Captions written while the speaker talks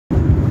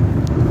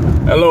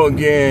Hello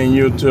again,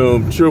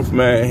 YouTube. Truth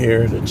Man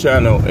here. The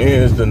channel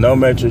is the No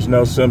Matrix,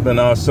 No Simping,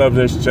 All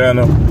Subjects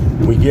channel.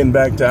 We getting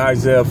back to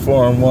Isaiah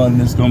 4:1.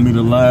 This is going to be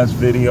the last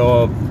video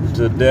of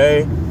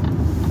today.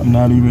 I'm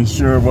not even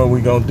sure what we're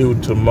going to do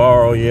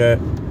tomorrow yet.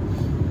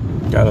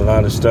 Got a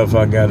lot of stuff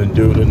I got to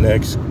do the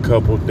next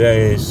couple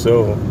days,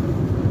 so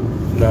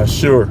not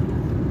sure.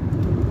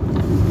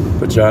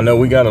 But y'all know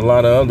we got a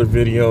lot of other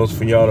videos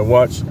for y'all to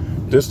watch.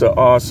 This is the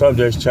All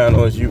Subjects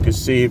channel. As you can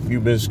see, if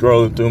you've been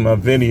scrolling through my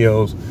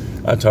videos,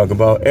 I talk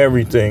about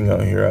everything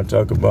on here. I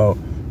talk about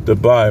the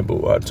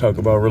Bible. I talk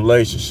about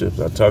relationships.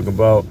 I talk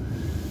about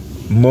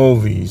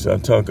movies. I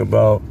talk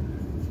about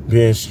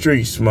being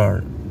street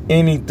smart.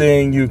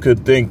 Anything you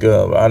could think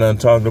of. I done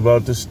talked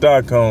about the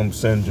Stockholm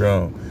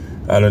Syndrome.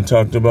 I done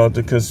talked about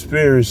the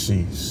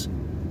conspiracies.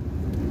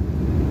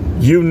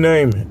 You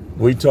name it,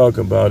 we talk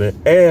about it.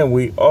 And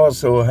we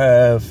also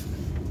have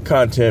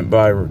content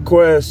by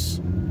request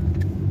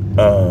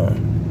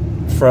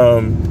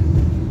from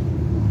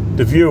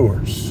the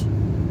viewers.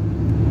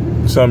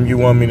 Something you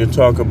want me to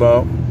talk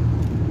about,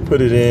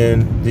 put it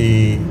in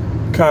the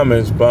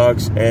comments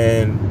box,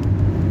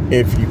 and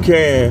if you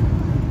can,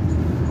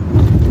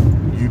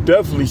 you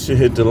definitely should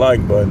hit the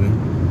like button.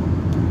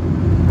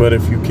 But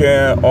if you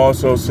can,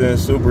 also send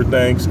super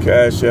thanks,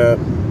 Cash App,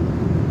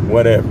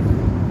 whatever,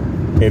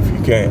 if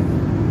you can,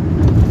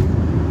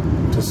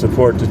 to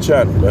support the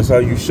channel. That's how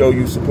you show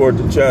you support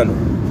the channel.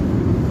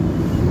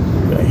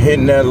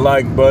 Hitting that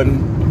like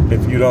button.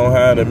 If you don't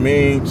have the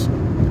means,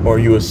 or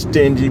you a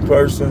stingy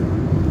person,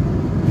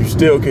 you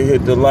still can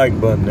hit the like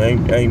button.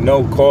 Ain't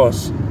no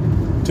cost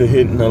to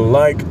hitting the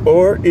like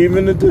or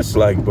even the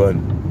dislike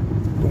button.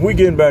 But we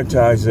getting back to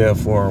Isaiah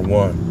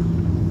 4:1.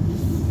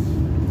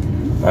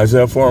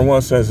 Isaiah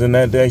 4:1 says, "In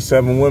that day,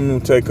 7 women will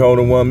take hold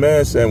of one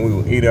man, saying, we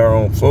will eat our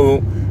own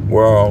food,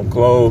 wear our own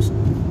clothes.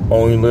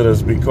 Only let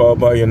us be called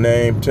by your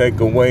name. Take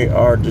away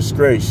our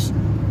disgrace."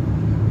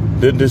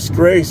 The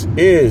disgrace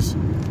is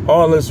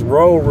all this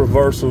role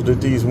reversal that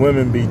these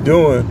women be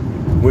doing,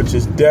 which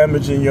is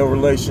damaging your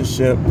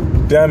relationship,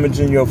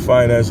 damaging your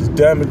finances,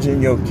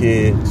 damaging your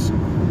kids.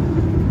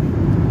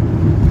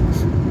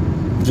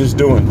 Just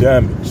doing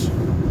damage.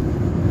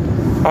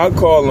 I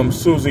call them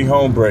Susie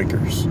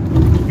Homebreakers.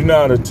 You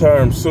know the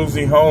term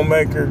Susie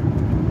Homemaker?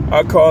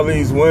 I call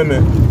these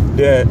women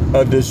that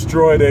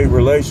destroy their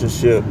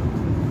relationship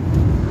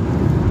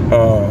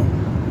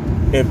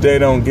if they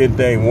don't get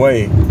their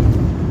way.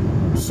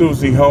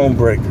 Susie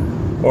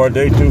Homebreaker. Or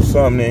they do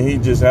something that he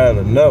just had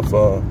enough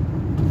of.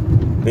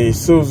 These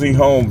Susie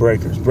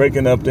Homebreakers,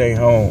 breaking up their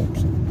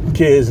homes.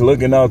 Kids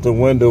looking out the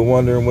window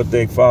wondering what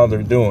their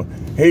father doing.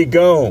 He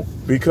gone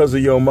because of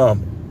your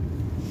mama.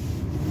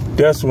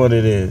 That's what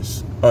it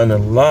is on a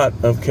lot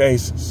of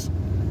cases.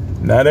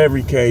 Not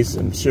every case.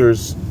 I'm sure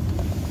it's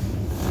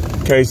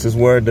cases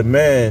where the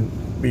man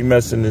be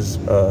messing his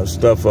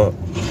stuff up.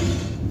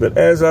 But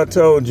as I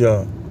told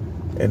y'all,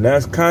 and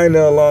that's kind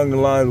of along the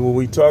lines of what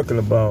we talking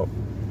about,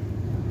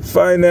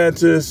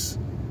 finances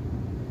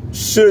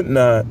should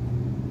not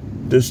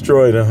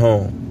destroy the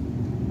home.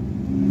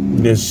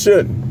 It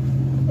shouldn't.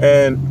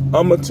 And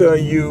I'm going to tell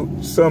you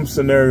some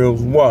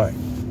scenarios why.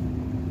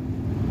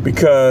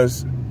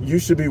 Because you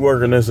should be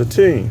working as a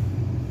team.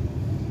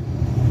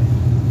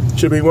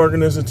 Should be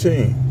working as a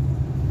team.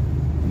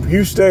 If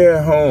you stay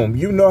at home,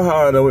 you know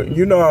how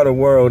the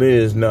world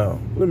is now.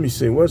 Let me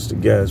see, what's the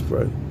gas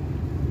price?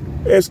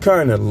 It's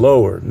kind of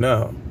lower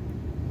now.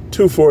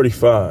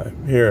 $2.45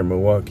 here in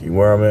Milwaukee,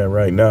 where I'm at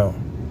right now.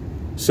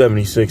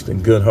 76th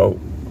and Good Hope.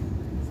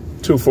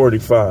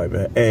 $2.45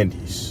 at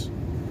Andy's.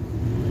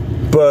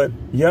 But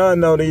y'all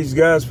know these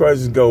gas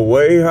prices go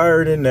way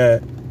higher than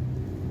that.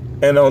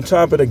 And on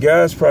top of the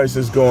gas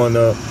prices going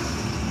up,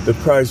 the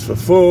price for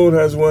food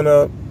has went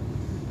up.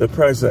 The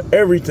price of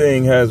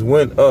everything has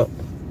went up.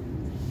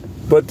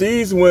 But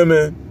these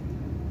women,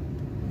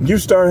 you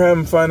start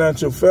having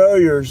financial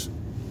failures,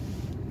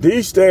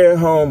 these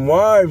stay-at-home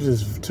wives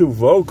is too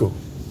vocal.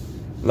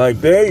 Like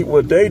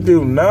what they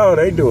do now,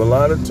 they do a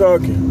lot of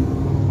talking.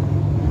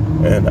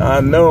 And I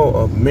know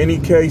of many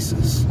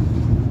cases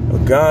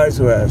of guys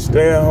who have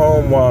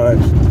stay-at-home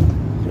wives,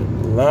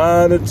 a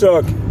lot of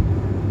talking.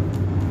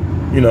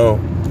 You know,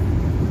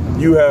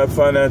 you have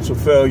financial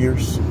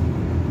failures.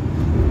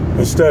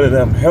 Instead of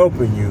them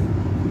helping you,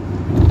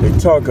 they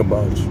talk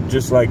about you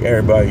just like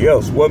everybody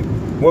else. What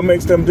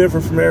makes them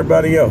different from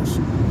everybody else?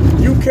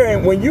 You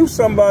can't, when you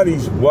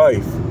somebody's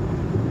wife,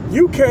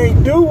 you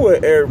can't do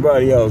what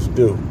everybody else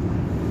do.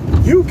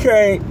 You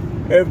can't,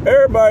 if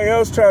everybody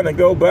else trying to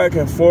go back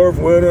and forth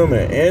with them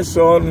and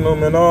insulting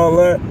them and all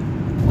that,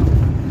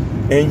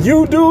 and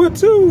you do it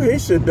too, he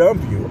should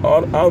dump you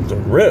out the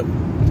rip.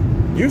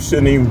 You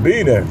shouldn't even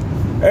be there.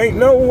 Ain't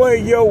no way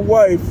your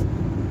wife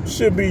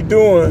should be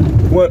doing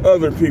what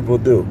other people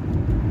do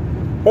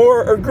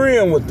or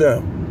agreeing with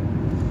them.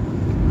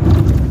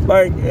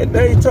 Like,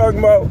 they talking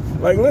about,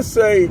 like, let's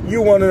say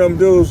you one of them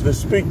dudes to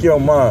speak your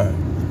mind.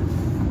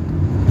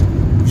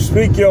 You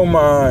speak your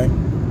mind,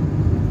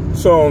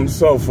 so on and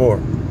so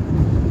forth.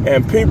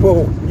 And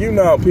people, you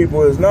know how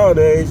people is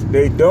nowadays,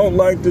 they don't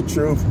like the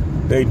truth.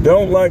 They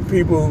don't like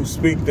people who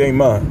speak their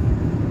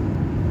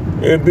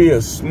mind. It'd be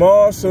a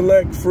small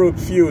select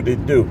few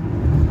that do.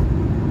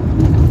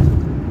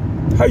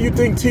 How you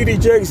think TD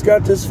Jakes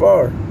got this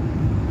far?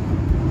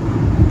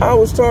 I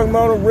was talking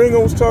about him,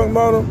 Ringo was talking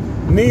about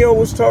him, Neo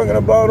was talking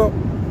about him.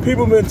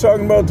 People been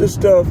talking about this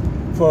stuff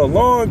for a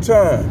long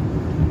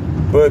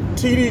time. But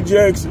TD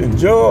Jakes and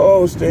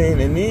Joel Osteen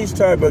and these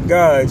type of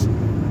guys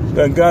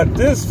that got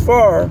this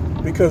far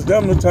because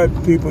them the type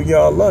of people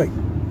y'all like.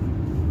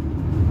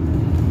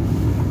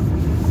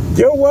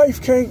 Your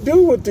wife can't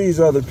do what these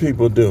other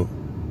people do.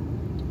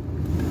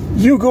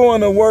 You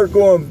going to work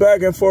going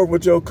back and forth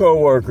with your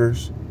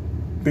coworkers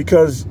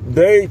because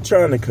they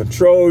trying to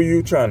control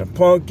you, trying to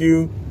punk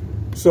you,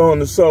 so on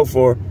and so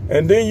forth.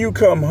 And then you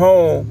come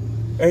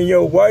home and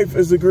your wife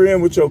is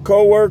agreeing with your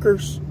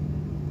coworkers.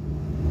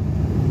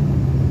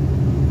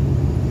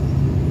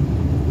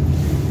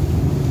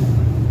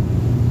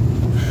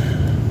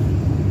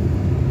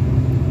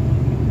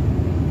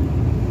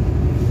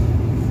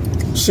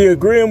 She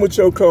agreeing with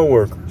your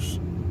coworkers.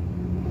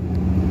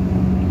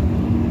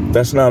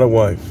 That's not a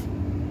wife.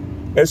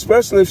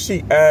 Especially if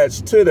she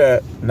adds to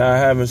that, not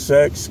having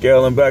sex,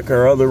 scaling back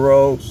her other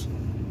roles.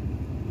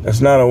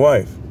 That's not a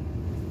wife.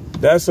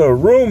 That's a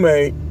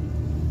roommate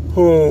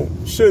who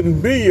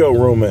shouldn't be your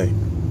roommate.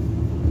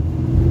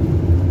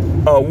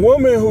 A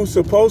woman who's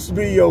supposed to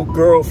be your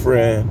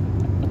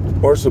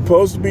girlfriend or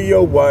supposed to be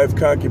your wife,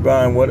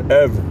 concubine,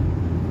 whatever,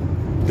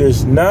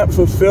 that's not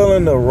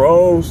fulfilling the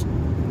roles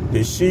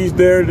that she's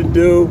there to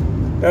do,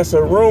 that's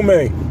a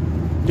roommate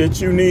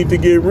that you need to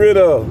get rid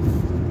of.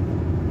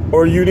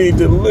 Or you need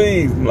to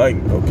leave. Like,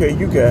 okay,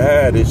 you can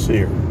have this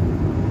here.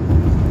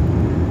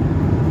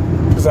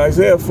 Because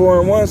Isaiah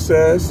 4:1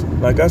 says,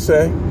 like I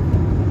say,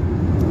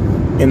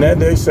 in that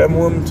day 7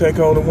 women take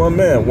hold of 1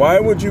 man. Why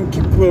would you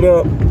put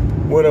up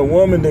with a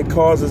woman that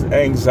causes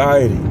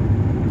anxiety?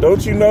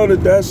 Don't you know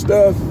that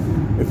stuff,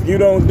 if you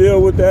don't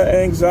deal with that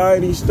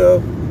anxiety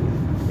stuff,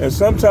 and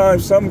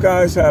sometimes some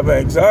guys have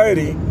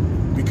anxiety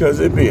because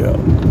it be a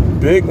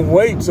big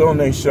weights on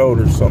their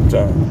shoulders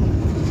sometimes.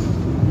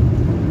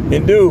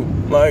 And dude,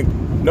 like,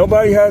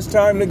 nobody has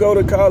time to go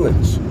to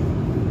college.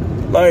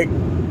 Like,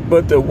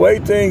 but the way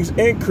things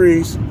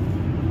increase,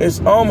 it's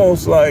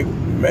almost like,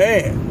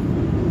 man,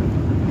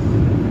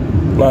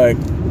 like,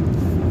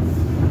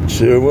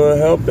 sure will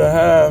help to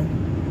have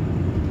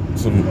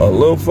a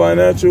little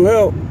financial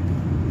help.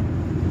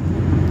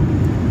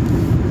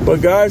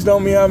 But guys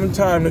don't be having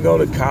time to go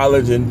to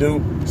college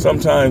and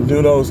sometimes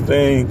do those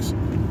things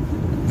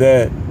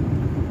that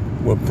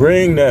will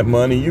bring that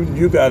money.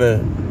 You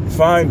gotta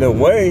find a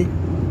way.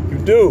 You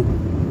do.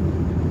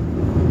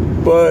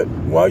 But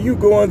while you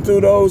going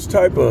through those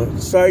type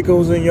of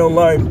cycles in your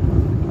life,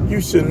 she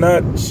should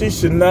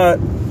not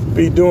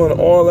be doing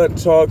all that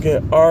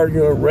talking,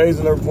 arguing,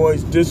 raising her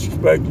voice,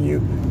 disrespecting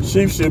you.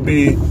 She should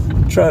be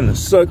trying to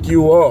suck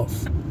you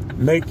off,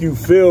 make you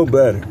feel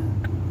better,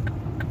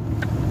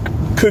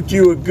 cook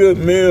you a good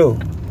meal.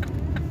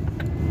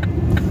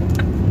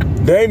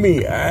 They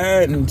be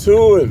adding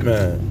to it,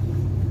 man.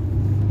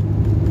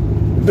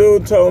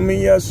 Dude told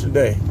me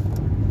yesterday,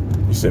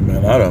 he said,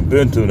 man, I done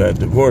been through that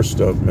divorce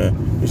stuff, man.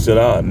 He said,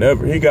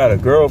 he got a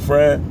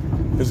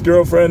girlfriend. His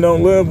girlfriend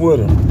don't live with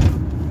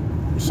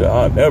him. He said,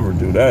 I'll never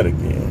do that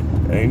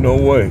again. Ain't no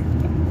way.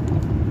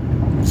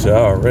 He said,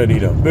 I already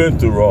done been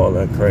through all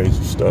that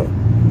crazy stuff.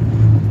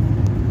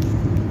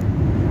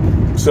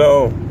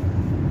 So,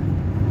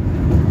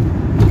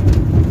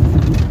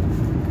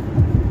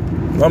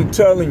 I'm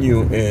telling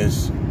you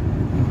is,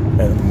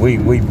 and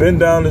we've been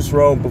down this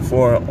road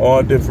before on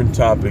all different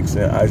topics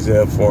in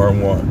Isaiah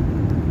 4:1.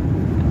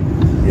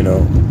 You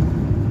know,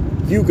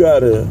 you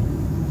gotta,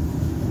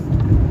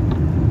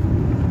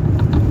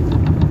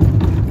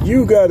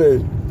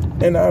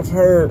 and I've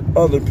heard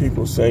other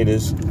people say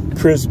this.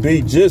 Chris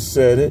B just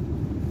said it.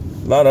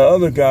 A lot of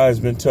other guys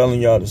been telling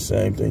y'all the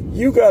same thing.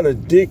 You gotta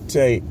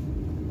dictate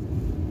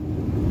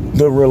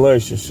the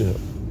relationship.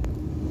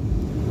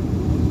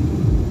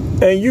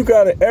 And you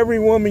gotta, every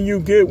woman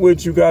you get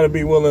with, you gotta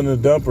be willing to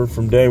dump her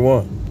from day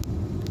one.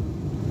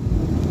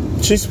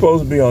 She's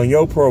supposed to be on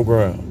your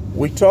program.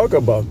 We talk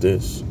about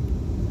this.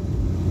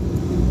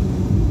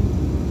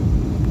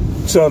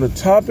 So the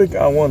topic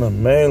I want to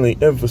mainly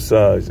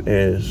emphasize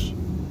is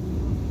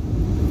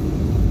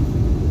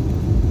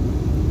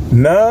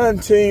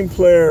non-team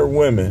player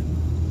women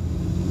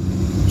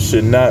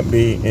should not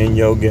be in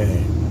your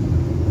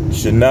game,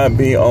 should not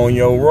be on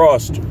your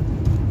roster,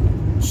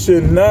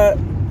 should not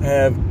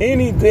have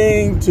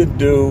anything to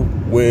do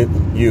with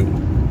you.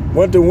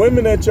 What the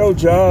women at your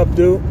job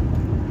do,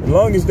 as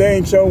long as they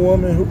ain't your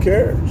woman, who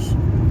cares?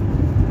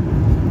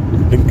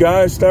 The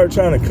guys start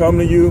trying to come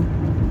to you,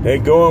 they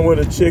going with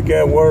a chick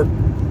at work,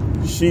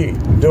 she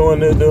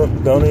doing it,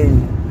 don't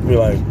even be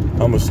like, I'm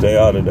gonna stay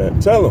out of that.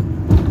 Tell them,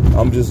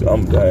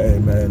 hey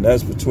man,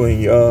 that's between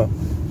y'all,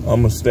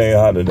 I'm gonna stay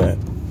out of that.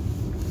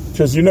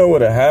 Because you know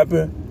what'll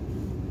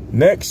happen?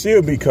 Next,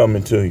 she'll be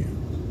coming to you.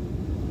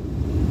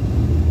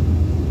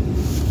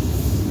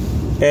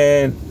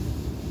 And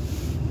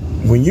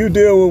when you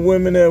deal with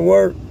women at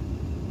work,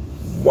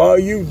 while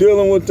you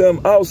dealing with them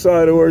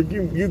outside of work,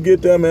 you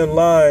get them in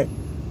line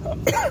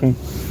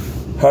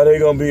how they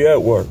gonna be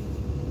at work.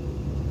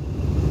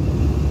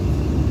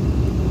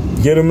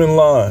 Get them in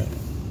line.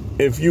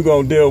 If you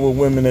gonna deal with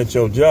women at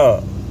your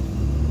job,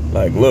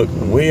 like, look,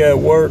 when we at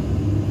work,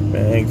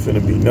 man, ain't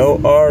finna be no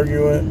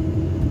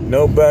arguing,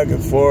 no back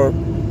and forth.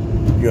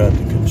 You have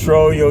to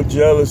control your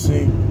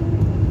jealousy,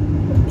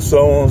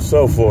 so on and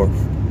so forth.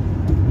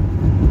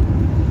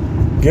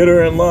 Get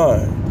her in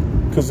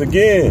line. Because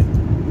again,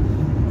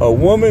 a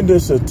woman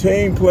that's a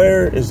team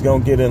player is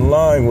going to get in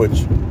line with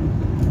you.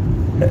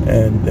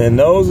 And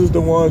those is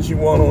the ones you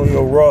want on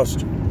your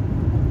roster.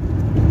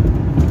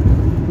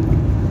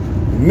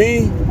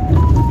 Me,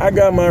 I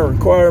got my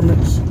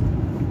requirements.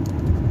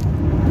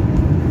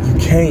 You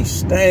can't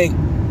stink.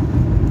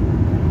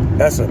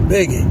 That's a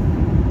biggie.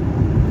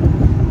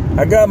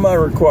 I got my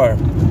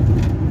requirements.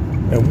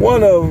 And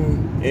one of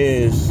them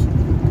is,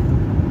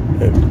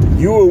 if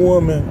you a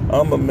woman,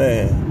 I'm a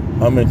man,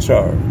 I'm in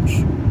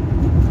charge.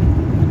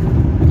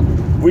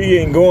 We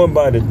ain't going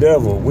by the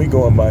devil, we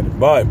going by the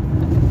Bible.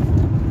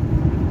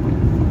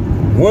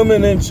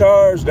 Women in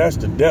charge, that's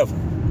the devil.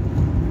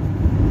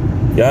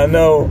 Y'all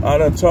know, I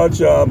done taught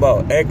y'all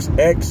about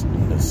XX,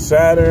 and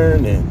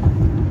Saturn, and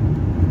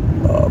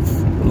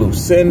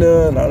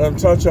Lucinda, and I done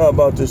taught y'all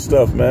about this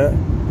stuff, man.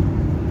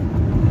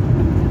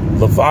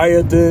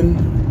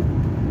 Leviathan.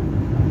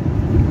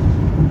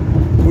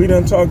 We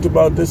done talked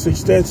about this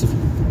extensively.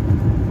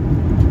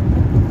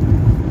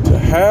 To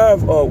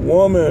have a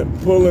woman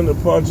pulling the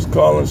punches,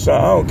 calling shots,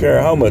 I don't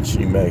care how much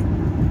she make,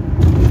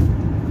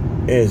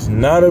 is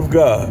not of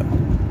God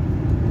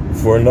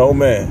for no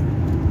man.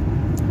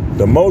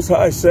 The Most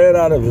High said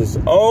out of his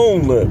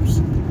own lips,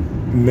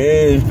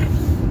 men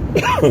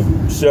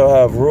shall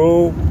have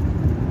rule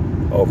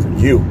over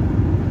you.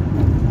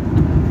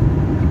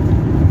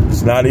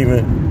 It's not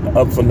even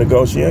up for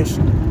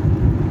negotiation.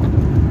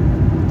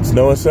 It's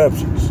no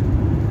exceptions.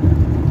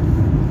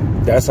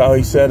 That's how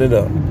he set it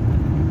up.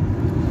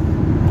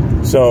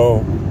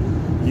 So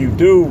you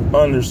do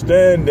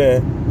understand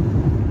that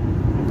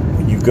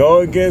when you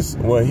go against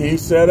what he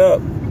set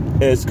up,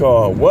 it's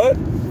called what?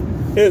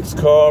 It's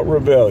called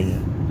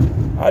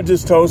rebellion. I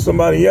just told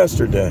somebody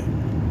yesterday,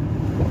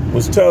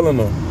 was telling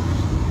them,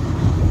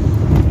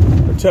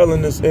 or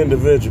telling this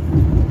individual,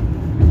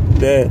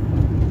 that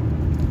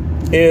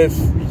if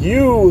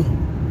you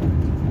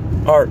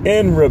are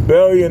in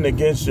rebellion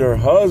against your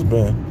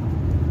husband,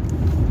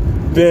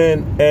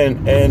 then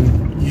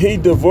and he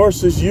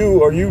divorces you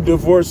or you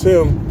divorce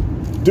him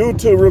due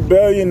to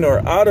rebellion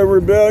or out of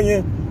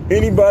rebellion,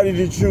 anybody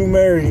that you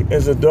marry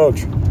is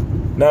adultery.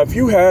 Now, if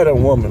you had a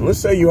woman, let's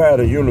say you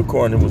had a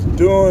unicorn that was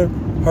doing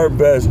her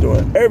best,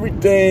 doing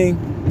everything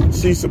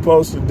she's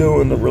supposed to do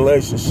in the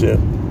relationship,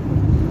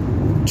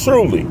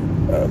 truly,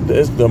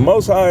 the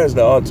Most High is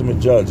the ultimate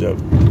judge of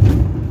it.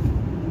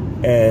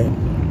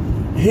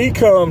 And he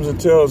comes and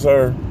tells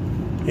her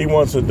he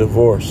wants a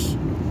divorce.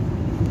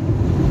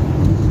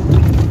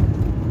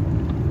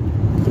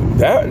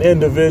 That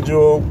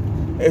individual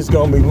is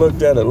going to be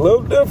looked at a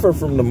little different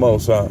from the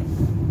Most High.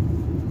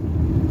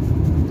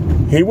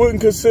 He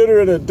wouldn't consider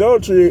it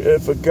adultery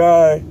if a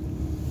guy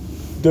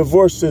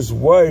divorced his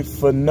wife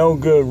for no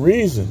good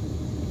reason.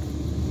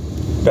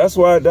 That's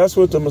what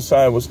the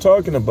Messiah was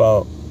talking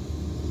about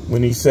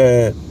when he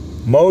said,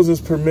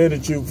 Moses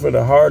permitted you for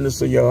the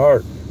hardness of your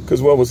heart.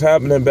 Because what was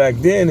happening back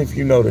then, if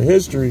you know the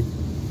history,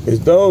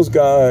 is those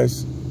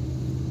guys,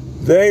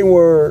 they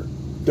were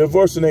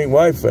divorcing their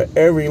wife for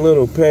every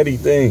little petty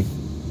thing.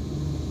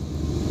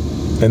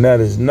 And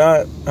that is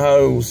not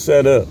how it was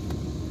set up.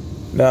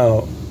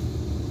 Now,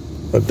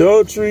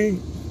 adultery,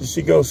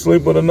 she go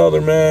sleep with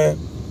another man,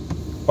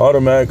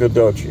 automatic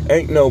adultery.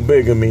 Ain't no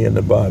bigamy in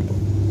the Bible.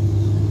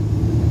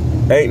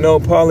 Ain't no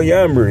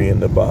polyamory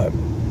in the Bible.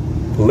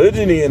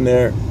 Polygyny in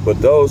there,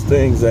 but those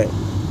things ain't.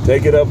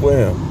 Take it up with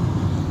him.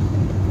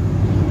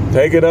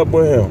 Take it up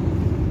with him.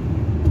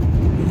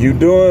 You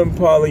doing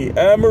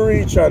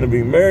polyamory, trying to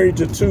be married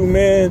to two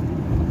men,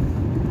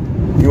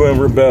 you in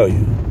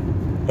rebellion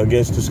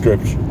against the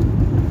scripture.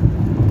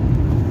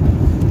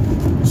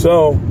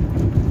 So,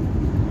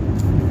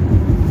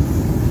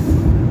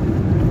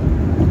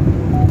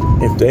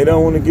 if they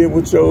don't want to get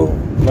with your,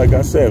 like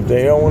I said, if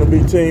they don't want to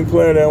be team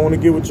player, they don't want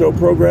to get with your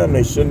program,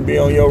 they shouldn't be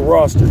on your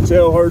roster.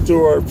 Tell her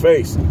to her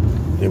face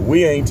that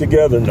we ain't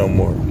together no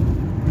more.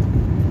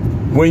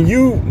 When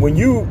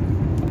you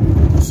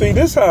see,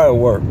 this how it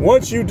works.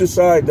 Once you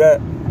decide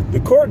that, the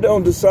court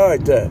don't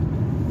decide that.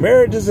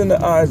 Marriage is in the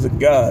eyes of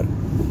God.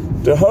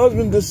 The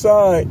husband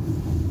decide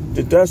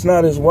that that's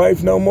not his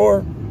wife no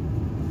more.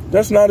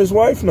 That's not his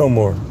wife no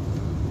more.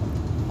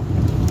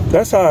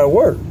 That's how it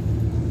works.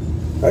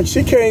 Like,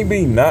 she can't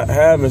be not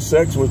having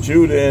sex with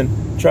you,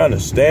 then trying to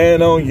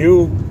stand on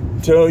you,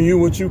 tell you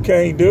what you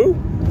can't do.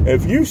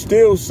 If you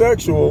still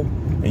sexual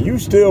and you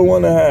still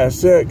want to have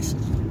sex,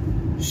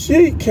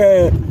 she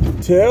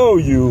can't tell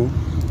you,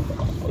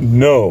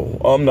 no,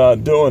 I'm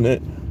not doing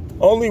it.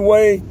 Only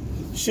way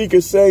she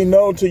could say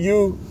no to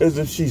you is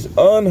if she's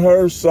on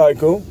her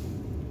cycle.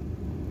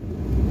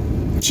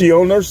 She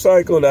on her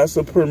cycle, that's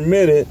a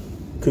permitted,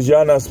 because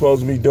y'all not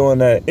supposed to be doing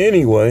that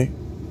anyway.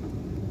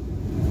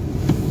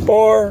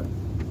 Or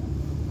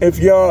if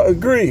y'all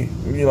agree,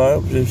 you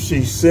know, if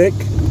she's sick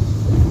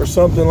or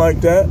something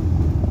like that,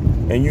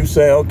 and you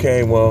say,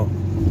 okay, well,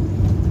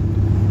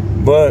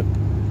 but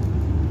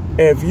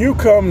if you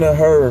come to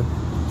her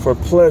for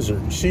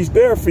pleasure, she's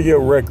there for your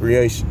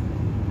recreation.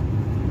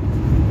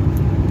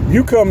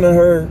 You come to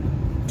her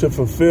to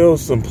fulfill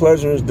some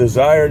pleasures,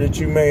 desire that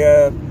you may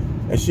have,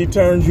 and she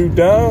turns you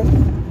down.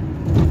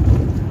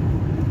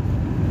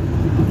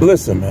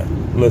 Listen,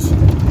 man, listen.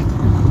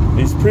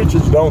 These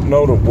preachers don't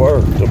know the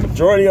word. The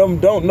majority of them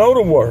don't know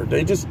the word.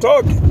 They just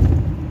talking.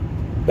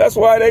 That's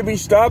why they be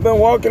stopping,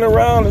 walking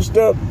around and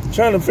stuff,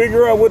 trying to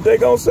figure out what they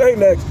gonna say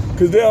next,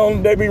 because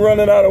they be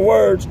running out of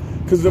words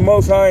because the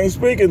Most High ain't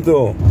speaking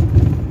to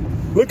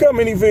them. Look how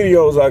many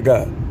videos I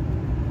got.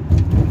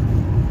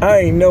 I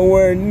ain't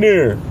nowhere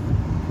near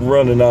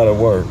running out of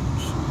words.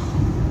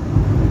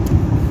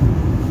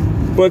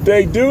 But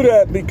they do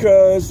that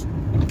because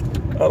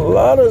a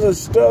lot of the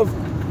stuff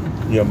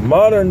your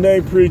modern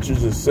day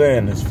preachers are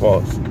saying is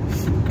false.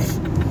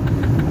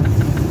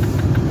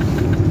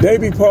 They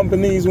be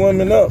pumping these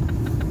women up.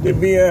 They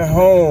be at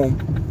home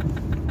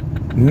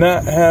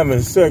not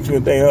having sex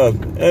with their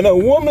husband. And a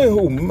woman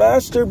who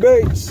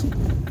masturbates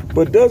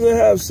but doesn't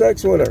have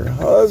sex with her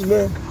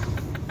husband,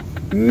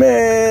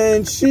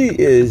 man, she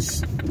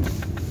is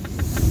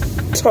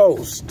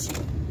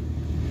toast.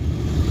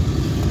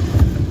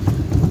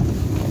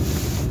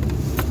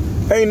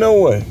 Ain't no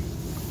way.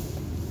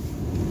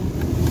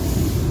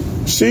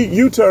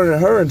 You turning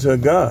her into a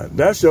God.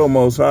 That's your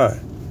Most High.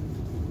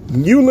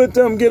 You let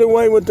them get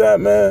away with that,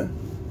 man.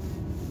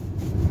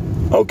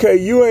 Okay,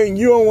 you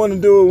don't want to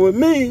do it with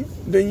me,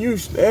 then you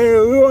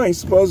ain't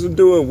supposed to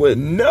do it with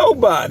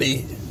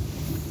nobody.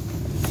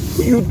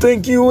 Who you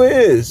think you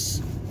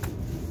is?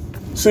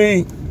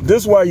 See,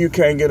 this is why you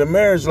can't get a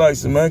marriage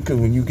license, man,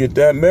 because when you get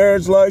that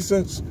marriage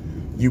license,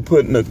 you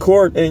putting the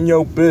court in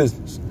your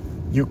business.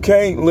 You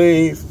can't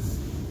leave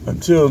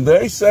until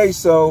they say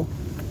so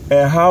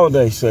and how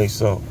they say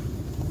so.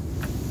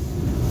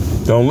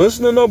 Don't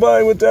listen to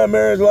nobody with that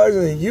marriage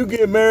license. You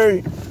get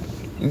married,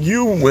 when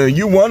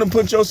you want to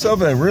put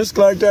yourself at risk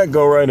like that,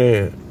 go right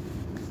ahead.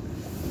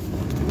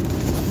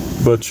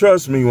 But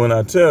trust me when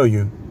I tell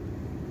you,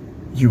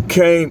 you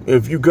can't,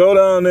 if you go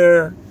down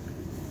there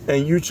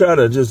and you try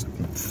to just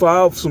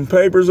file some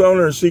papers on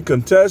her and she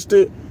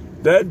contested,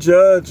 that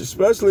judge,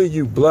 especially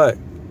you black,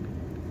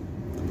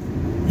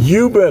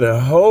 you better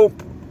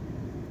hope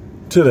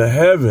to the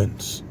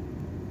heavens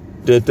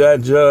that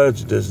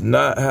judge does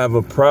not have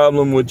a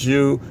problem with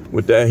you,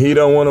 with that he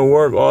don't want to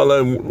work, all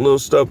that little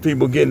stuff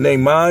people get in their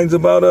minds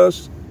about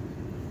us.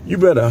 You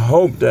better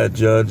hope that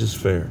judge is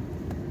fair.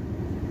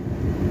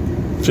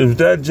 If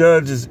that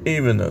judge is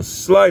even the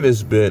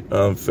slightest bit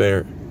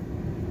unfair,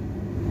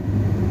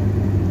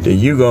 then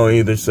you gonna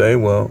either say,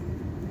 well,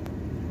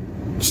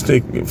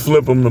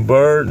 flip them the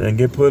bird and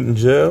get put in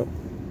jail.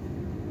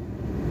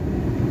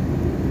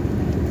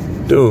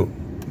 Dude,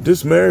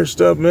 this marriage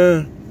stuff,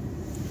 man,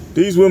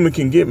 these women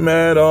can get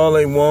mad all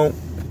they want.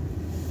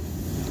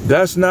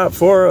 That's not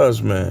for us,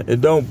 man.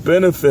 It don't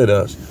benefit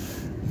us.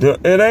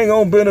 It ain't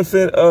gonna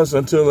benefit us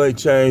until they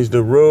change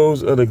the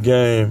rules of the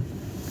game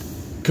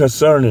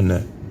concerning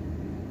that.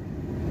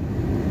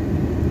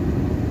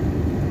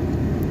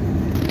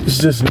 It's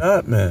just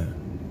not, man.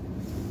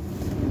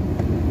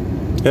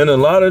 And a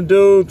lot of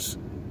dudes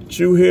that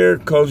you hear,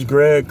 Coach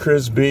Greg,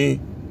 Chris B,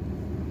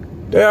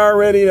 they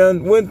already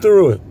done went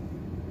through it.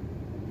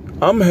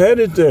 I'm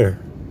headed there.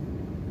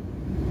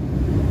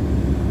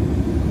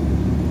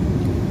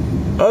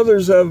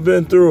 Others have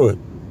been through it.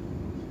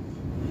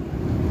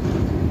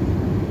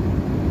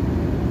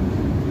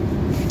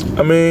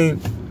 I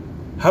mean,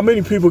 how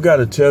many people got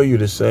to tell you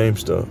the same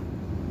stuff?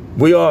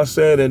 We all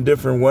say it in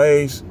different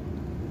ways,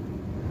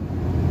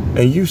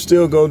 and you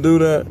still go do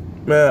that?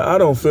 Man, I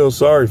don't feel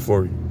sorry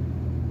for you.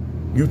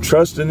 You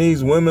trusting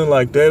these women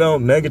like they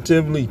don't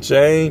negatively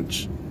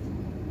change?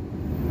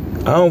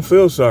 I don't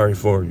feel sorry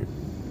for you.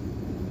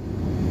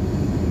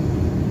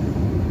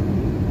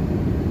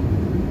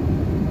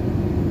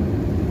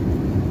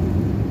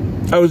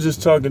 I was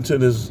just talking to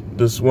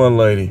this one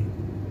lady.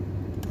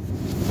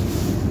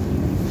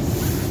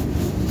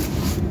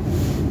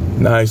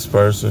 Nice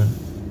person,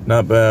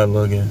 not bad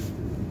looking.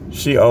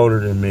 She older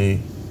than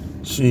me.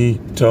 She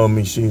told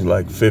me she's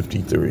like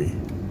 53.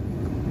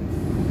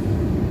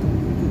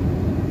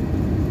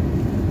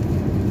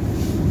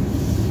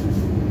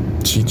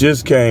 She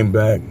just came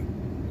back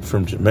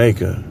from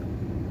Jamaica,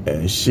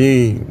 and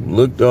she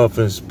looked off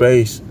in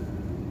space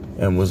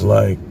and was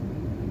like,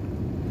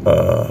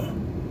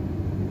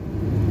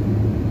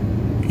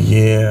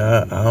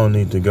 yeah, I don't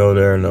need to go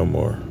there no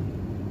more.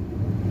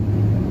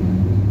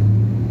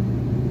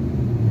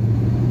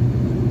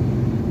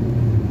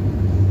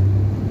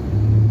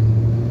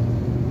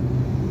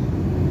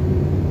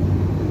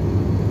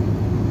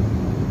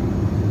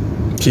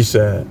 She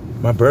said,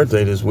 My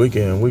birthday this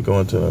weekend.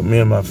 Me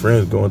and my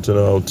friends going to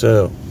the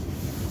hotel.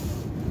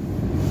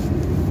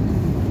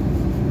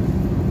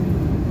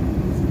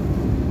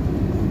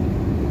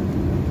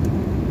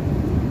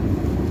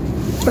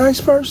 Nice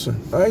person.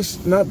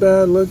 Nice, not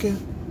bad looking.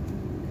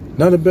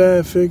 Not a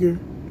bad figure.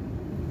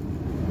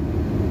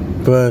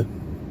 But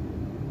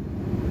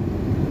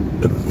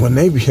when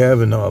they be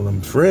having all them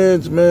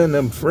friends, man.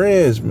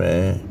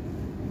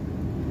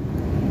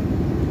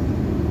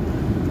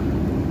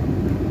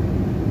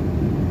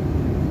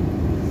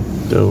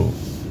 Dude.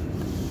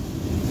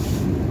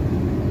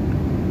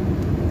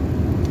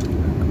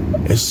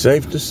 It's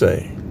safe to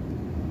say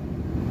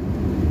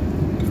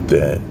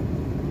that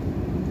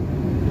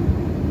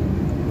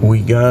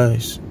we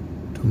guys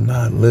do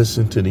not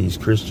listen to these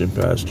Christian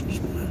pastors,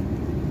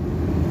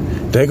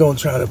 man. They're going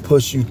to try to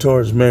push you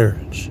towards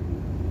marriage.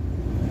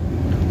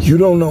 You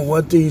don't know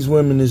what these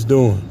women is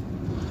doing.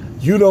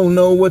 You don't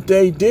know what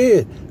they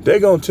did. They're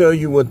going to tell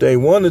you what they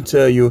want to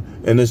tell you,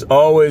 and it's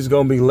always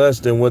going to be less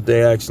than what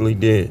they actually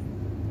did.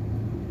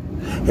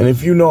 And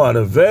if you know how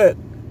to vet,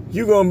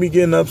 you're going to be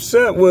getting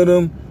upset with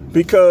them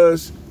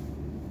because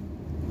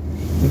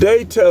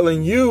they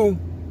telling you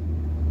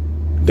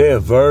they're a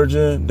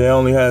virgin. They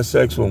only had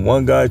sex with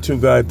 1 guy, 2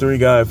 guys, 3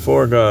 guys,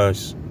 4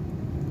 guys.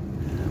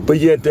 But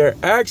yet their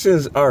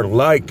actions are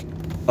like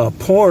a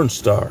porn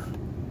star.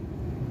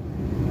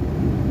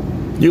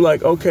 You're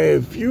like, okay,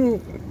 if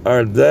you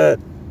are that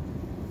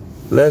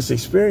less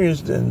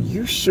experienced, then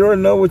you sure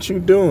know what you're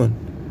doing.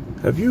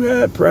 Have you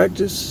had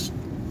practice?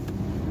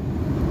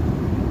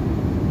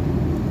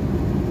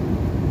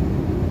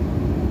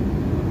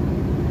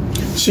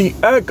 She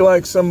act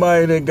like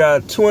somebody that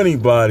got 20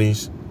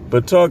 bodies,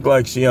 but talk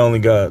like she only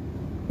got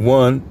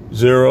 1,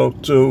 0,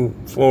 2,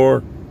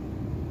 4.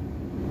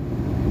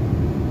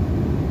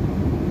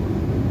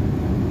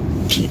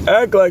 She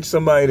act like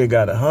somebody that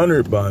got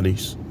 100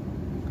 bodies,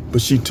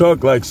 but she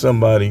talk like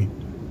somebody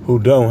who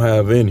don't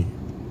have any.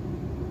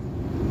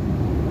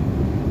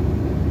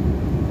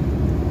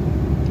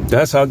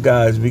 That's how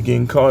guys be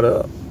getting caught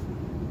up.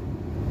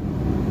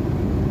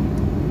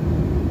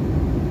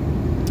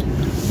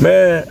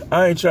 Man,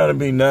 I ain't trying to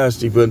be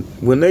nasty, but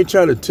when they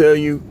try to tell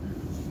you,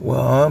 well,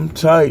 I'm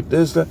tight,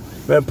 this, that,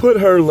 man, put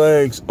her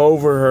legs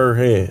over her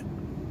head.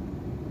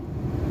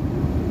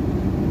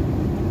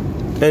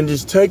 And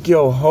just take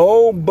your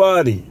whole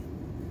body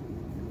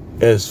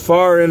as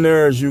far in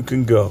there as you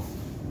can go.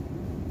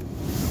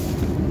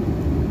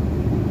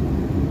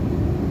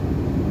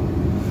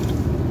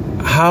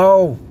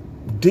 How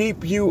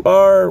deep you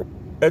are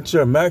at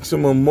your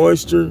maximum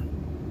moisture,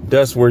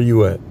 that's where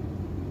you at.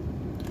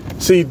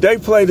 See, they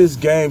play this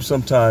game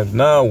sometimes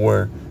now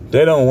where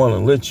they don't want to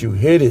let you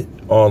hit it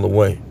all the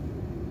way.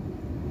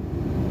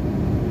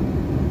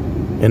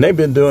 And they've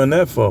been doing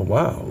that for a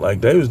while.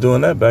 Like they was doing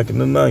that back in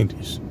the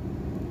 90s.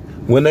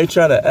 When they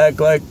try to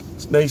act like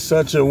they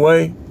such a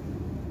way,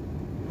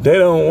 they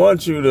don't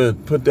want you to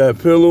put that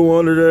pillow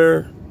under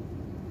there.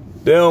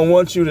 They don't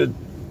want you to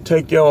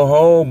take your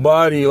whole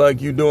body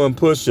like you doing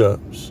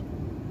push-ups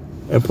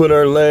and put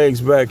her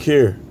legs back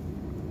here.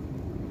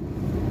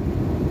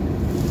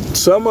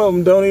 Some of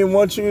them don't even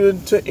want you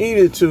to eat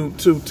it too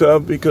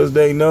tough because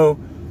they know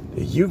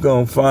that you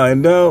gonna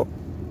find out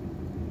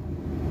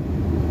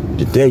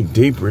that they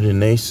deeper than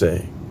they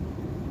say.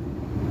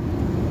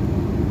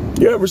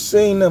 You ever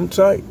seen them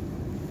tight?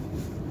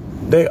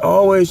 They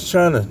always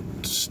trying to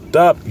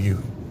stop you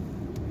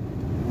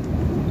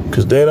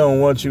because they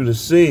don't want you to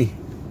see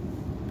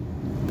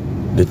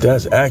that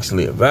that's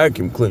actually a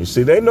vacuum cleaner.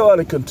 See, they know how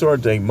to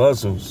contort their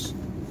muscles,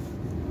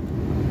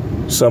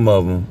 some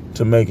of them,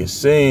 to make it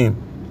seem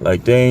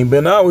like they ain't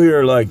been out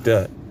here like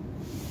that.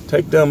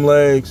 Take them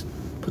legs,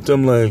 put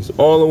them legs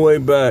all the way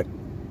back.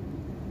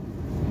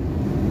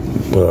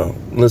 Well,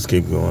 let's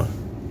keep going.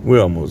 We're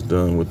almost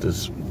done with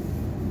this.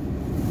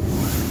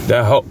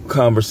 That whole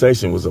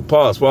conversation was a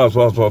pause.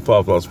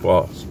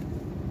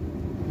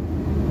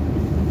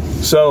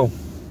 So,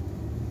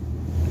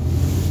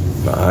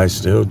 my eyes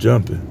still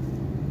jumping.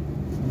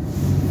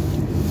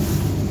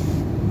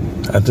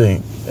 I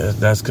think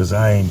that's because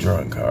I ain't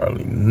drunk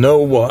hardly no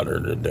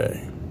water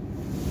today.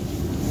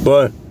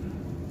 But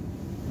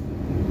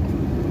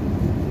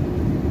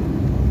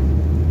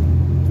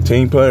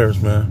team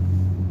players, man.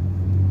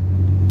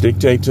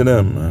 Dictate to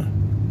them, man.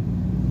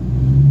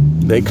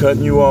 They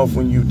cutting you off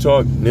when you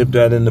talk. Nip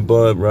that in the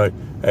bud, right?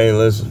 Hey,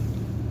 listen.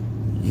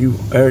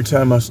 Every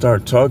time I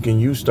start talking,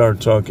 you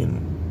start talking.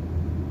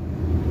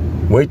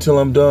 Wait till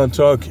I'm done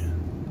talking.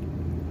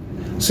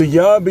 See,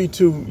 y'all be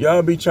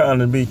trying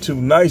to be too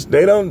nice.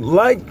 They don't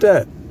like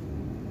that.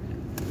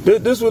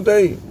 This what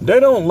they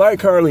don't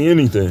like hardly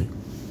anything.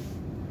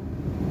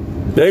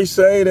 They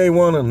say they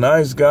want a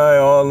nice guy,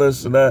 all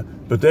this and that,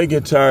 but they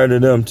get tired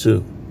of them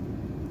too.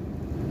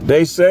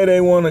 They say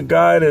they want a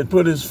guy that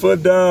put his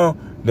foot down.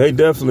 They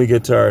definitely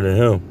get tired of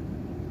him.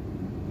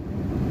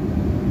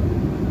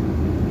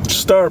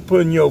 Start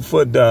putting your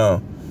foot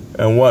down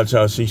and watch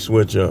how she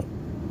switch up.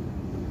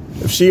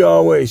 If she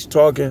always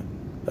talking,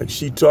 like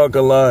she talk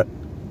a lot,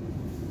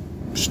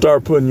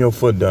 start putting your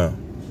foot down.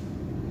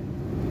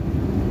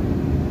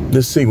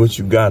 Let's see what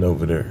you got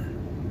over there.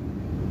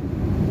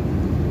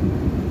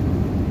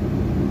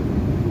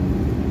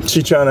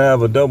 She trying to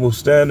have a double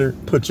standard?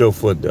 Put your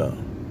foot down.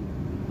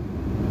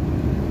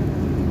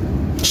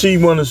 She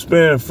want to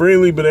spend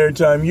freely, but every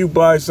time you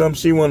buy something,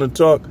 she want to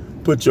talk.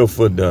 Put your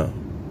foot down.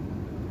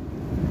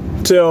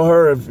 Tell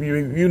her if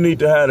you need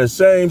to have the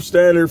same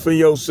standard for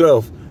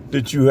yourself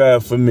that you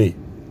have for me.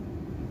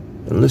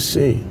 And let's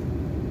see.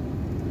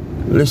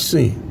 Let's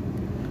see.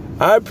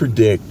 I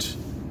predict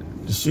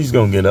that she's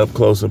going to get up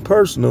close and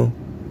personal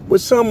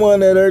with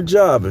someone at her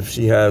job if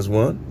she has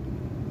one.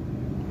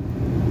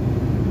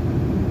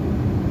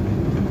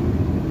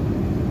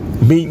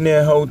 Meeting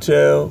in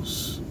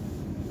hotels.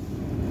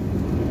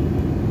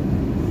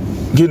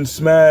 Getting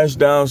smashed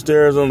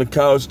downstairs on the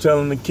couch,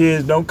 telling the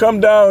kids, don't come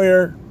down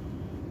here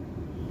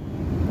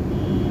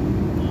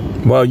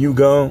while you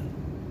gone.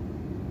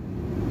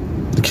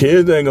 The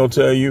kids ain't gonna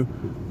tell you,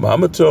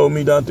 Mama told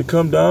me not to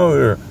come down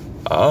here.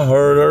 I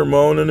heard her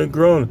moaning and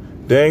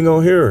groaning. They ain't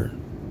gonna hear her.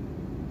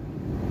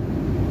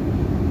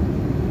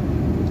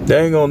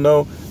 They ain't gonna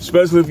know,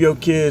 especially if your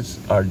kids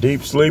are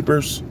deep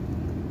sleepers,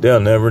 they'll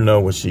never know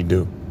what she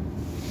do.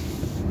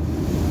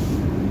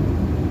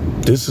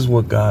 This is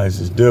what guys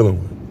is dealing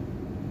with.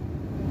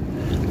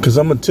 Because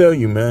I'm going to tell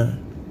you,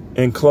 man,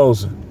 in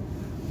closing,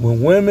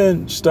 when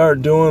women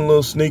start doing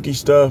little sneaky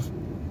stuff,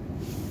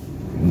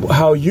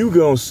 how you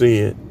going to see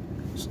it,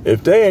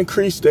 if they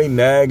increase their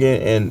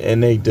nagging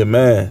and they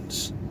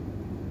demands,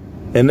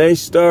 and they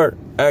start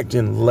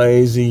acting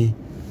lazy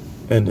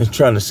and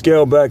trying to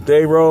scale back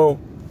their role,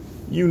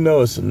 you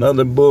know it's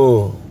another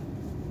bull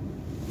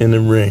in the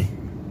ring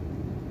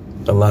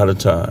a lot of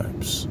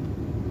times.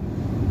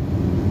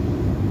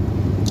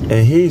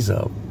 And he's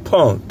a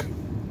punk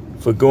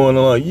for going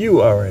on.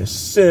 You are a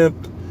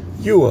simp.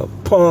 You a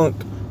punk.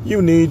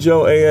 You need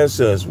your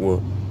ASS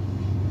whoop.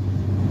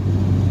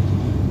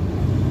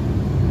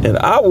 And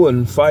I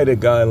wouldn't fight a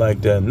guy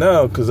like that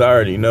now because I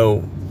already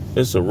know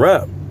it's a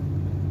wrap.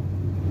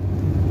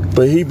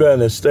 But he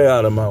better stay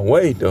out of my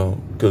way, though,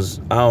 because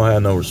I don't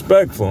have no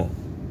respect for him.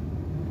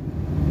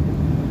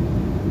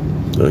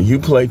 So you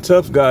play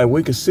tough guy,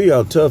 we can see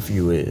how tough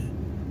you is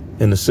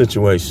in the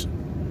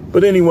situation.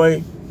 But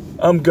anyway,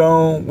 I'm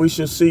gone. We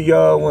shall see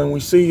y'all when we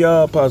see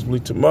y'all, possibly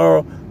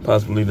tomorrow,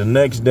 possibly the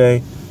next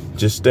day.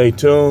 Just stay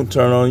tuned.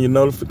 Turn on your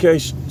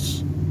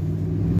notifications.